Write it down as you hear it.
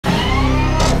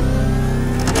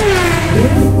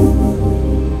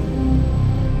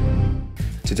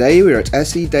Today we are at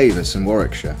S.E. Davis in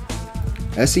Warwickshire.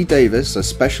 S.E. Davis are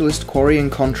specialist quarrying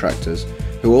contractors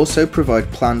who also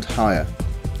provide plant hire,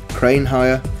 crane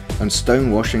hire and stone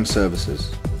washing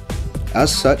services.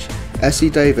 As such,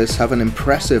 S.E. Davis have an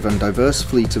impressive and diverse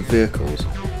fleet of vehicles,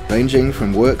 ranging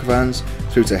from work vans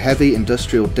through to heavy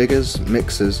industrial diggers,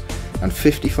 mixers and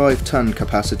 55-ton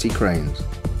capacity cranes.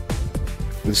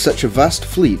 With such a vast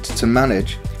fleet to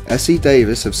manage, S.E.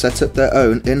 Davis have set up their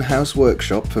own in-house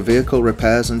workshop for vehicle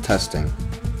repairs and testing.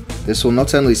 This will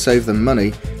not only save them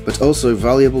money, but also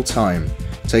valuable time,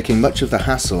 taking much of the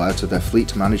hassle out of their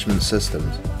fleet management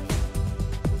systems.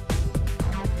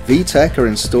 VTech are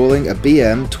installing a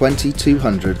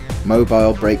BM20200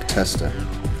 mobile brake tester.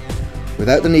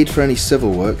 Without the need for any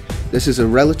civil work, this is a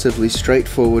relatively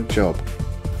straightforward job.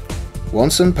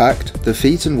 Once unpacked, the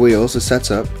feet and wheels are set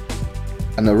up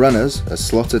and the runners are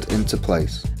slotted into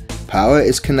place. Power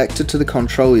is connected to the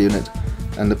control unit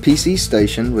and the PC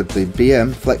station with the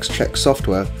BM FlexCheck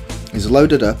software is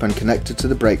loaded up and connected to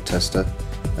the brake tester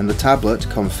and the tablet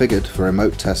configured for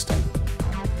remote testing.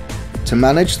 To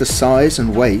manage the size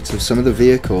and weight of some of the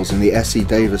vehicles in the S.E.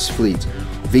 Davis fleet,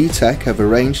 VTech have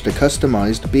arranged a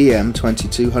customised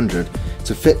BM20200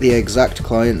 to fit the exact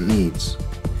client needs.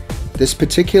 This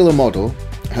particular model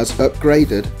has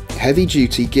upgraded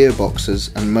heavy-duty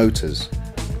gearboxes and motors.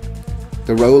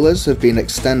 The rollers have been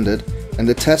extended and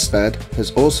the test bed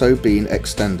has also been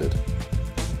extended,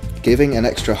 giving an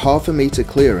extra ½ metre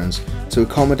clearance to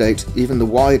accommodate even the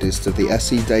widest of the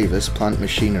S.E. Davis plant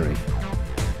machinery.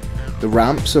 The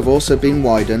ramps have also been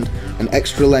widened and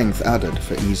extra length added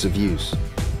for ease of use.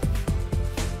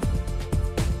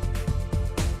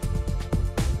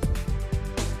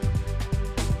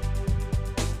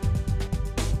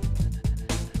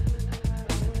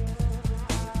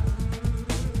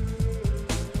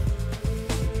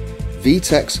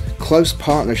 VTech's close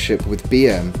partnership with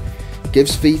BM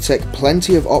gives VTech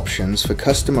plenty of options for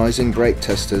customizing brake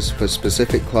testers for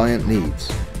specific client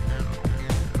needs.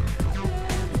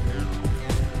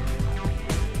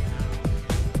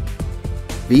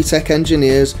 VTech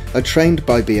engineers are trained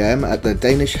by BM at their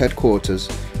Danish headquarters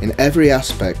in every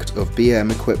aspect of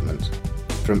BM equipment,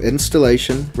 from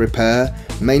installation, repair,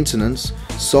 maintenance,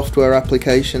 software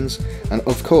applications, and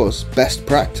of course best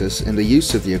practice in the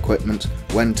use of the equipment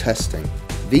when testing.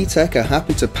 VTech are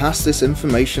happy to pass this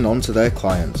information on to their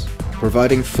clients,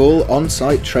 providing full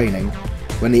on-site training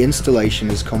when the installation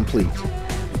is complete.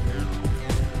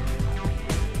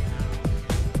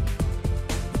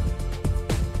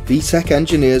 VTech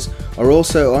engineers are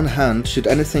also on hand should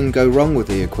anything go wrong with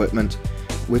the equipment,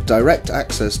 with direct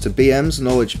access to BM's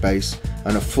knowledge base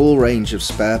and a full range of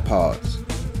spare parts.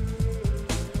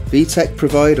 VTech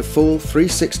provide a full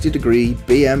 360-degree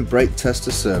BM brake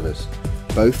tester service,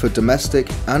 both for domestic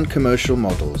and commercial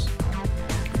models.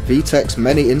 VTech's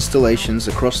many installations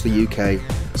across the UK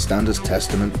stand as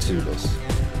testament to this.